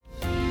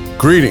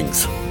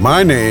Greetings.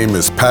 My name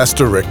is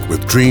Pastor Rick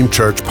with Dream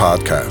Church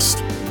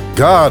Podcast.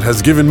 God has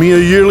given me a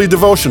yearly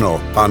devotional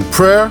on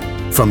prayer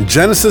from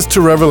Genesis to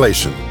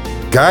Revelation,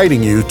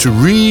 guiding you to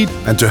read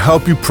and to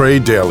help you pray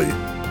daily,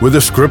 with a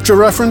scripture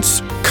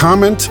reference,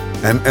 comment,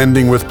 and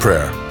ending with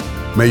prayer.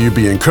 May you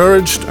be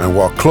encouraged and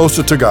walk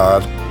closer to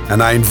God,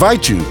 and I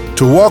invite you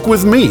to walk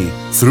with me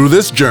through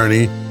this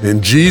journey.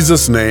 In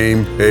Jesus'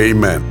 name,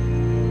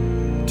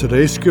 amen.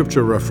 Today's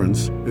scripture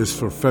reference is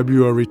for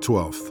February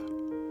 12th.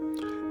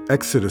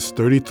 Exodus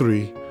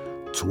 33,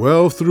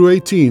 12 through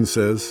 18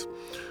 says,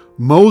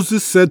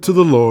 Moses said to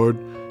the Lord,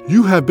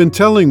 "You have been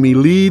telling me,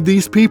 lead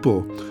these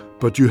people,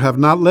 but you have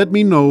not let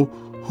me know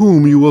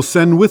whom you will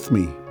send with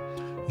me.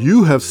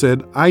 You have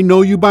said, I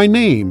know you by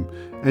name,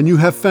 and you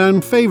have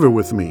found favor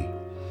with me.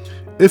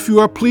 If you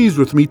are pleased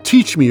with me,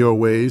 teach me your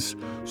ways,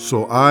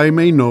 so I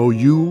may know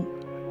you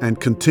and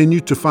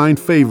continue to find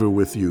favor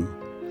with you.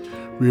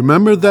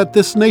 Remember that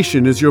this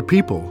nation is your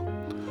people."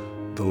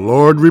 The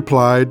Lord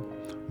replied,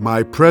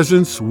 "My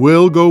presence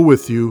will go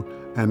with you,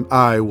 and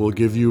I will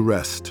give you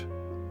rest."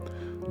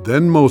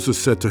 Then Moses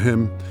said to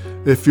him,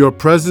 "If your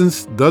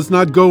presence does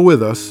not go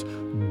with us,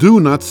 do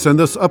not send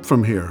us up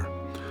from here.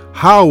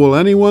 How will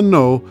anyone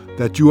know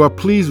that you are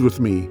pleased with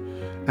me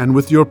and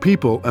with your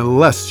people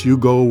unless you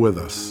go with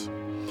us?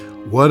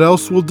 What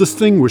else will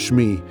distinguish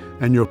me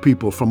and your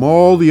people from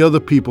all the other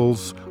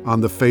peoples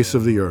on the face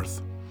of the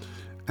earth?"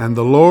 And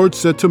the Lord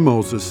said to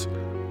Moses,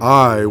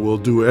 "I will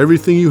do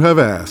everything you have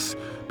asked,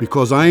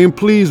 because I am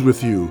pleased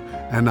with you,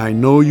 and I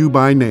know you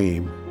by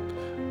name."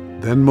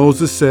 Then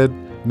Moses said,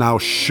 "Now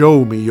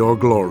show me your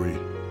glory."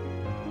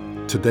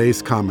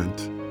 Today's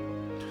comment.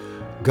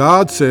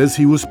 God says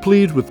he was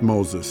pleased with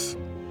Moses.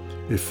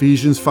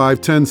 Ephesians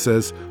 5:10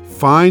 says,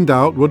 "Find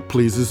out what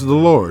pleases the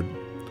Lord."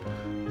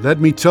 Let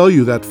me tell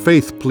you that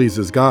faith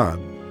pleases God.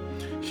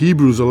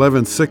 Hebrews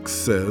 11:6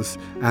 says,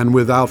 "And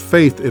without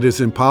faith it is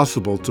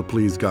impossible to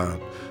please God,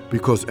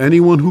 because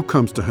anyone who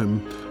comes to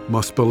him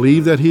must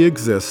believe that he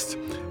exists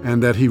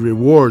and that he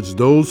rewards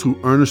those who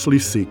earnestly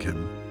seek him."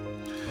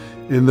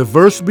 In the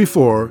verse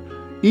before,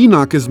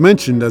 Enoch is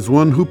mentioned as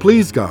one who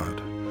pleased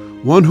God,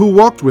 one who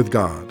walked with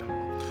God.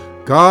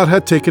 God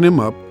had taken him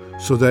up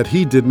so that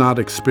he did not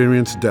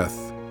experience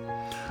death.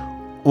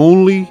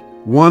 Only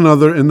one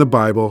other in the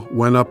Bible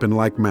went up in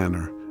like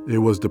manner. It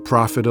was the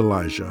prophet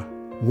Elijah.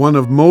 One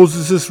of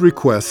Moses'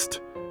 requests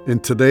in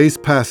today's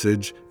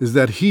passage is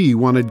that he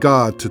wanted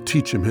God to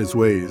teach him his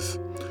ways.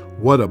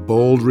 What a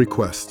bold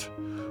request.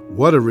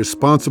 What a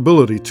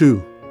responsibility,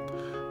 too.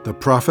 The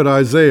prophet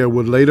Isaiah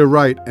would later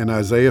write in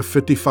Isaiah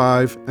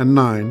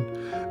 55:9,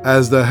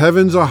 "As the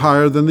heavens are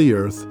higher than the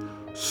earth,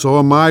 so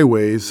are my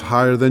ways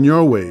higher than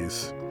your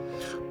ways."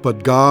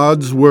 But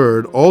God's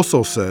word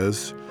also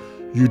says,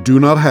 "You do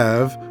not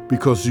have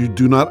because you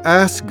do not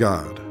ask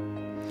God."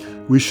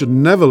 We should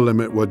never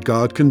limit what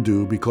God can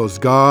do because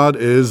God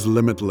is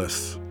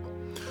limitless.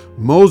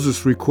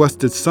 Moses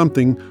requested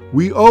something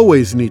we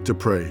always need to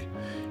pray,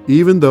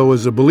 even though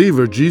as a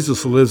believer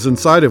Jesus lives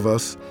inside of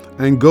us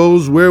and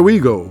goes where we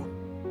go.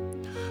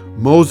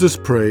 Moses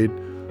prayed,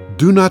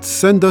 "Do not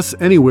send us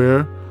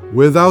anywhere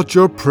without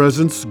your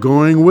presence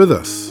going with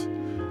us."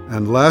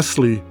 And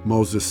lastly,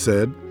 Moses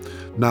said,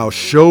 "Now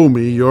show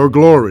me your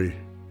glory."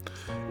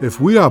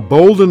 If we are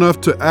bold enough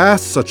to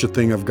ask such a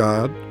thing of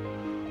God,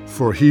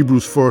 for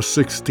Hebrews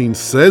 4:16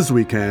 says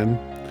we can,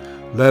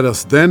 let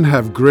us then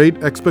have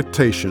great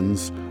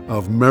expectations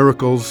of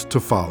miracles to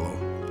follow.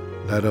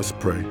 Let us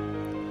pray.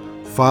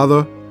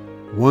 Father,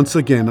 once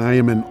again I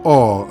am in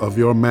awe of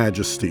your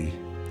majesty.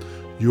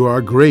 You are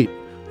great.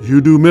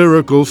 You do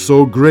miracles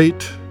so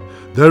great.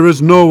 There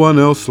is no one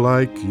else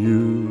like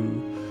you.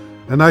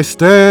 And I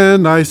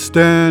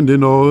stand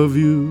in awe of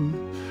you.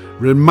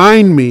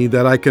 Remind me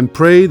that I can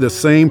pray the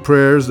same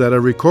prayers that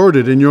are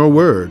recorded in your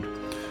word.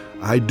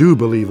 I do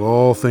believe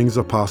all things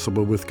are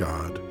possible with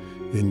God.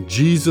 In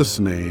Jesus'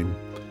 name,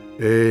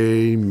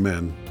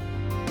 amen.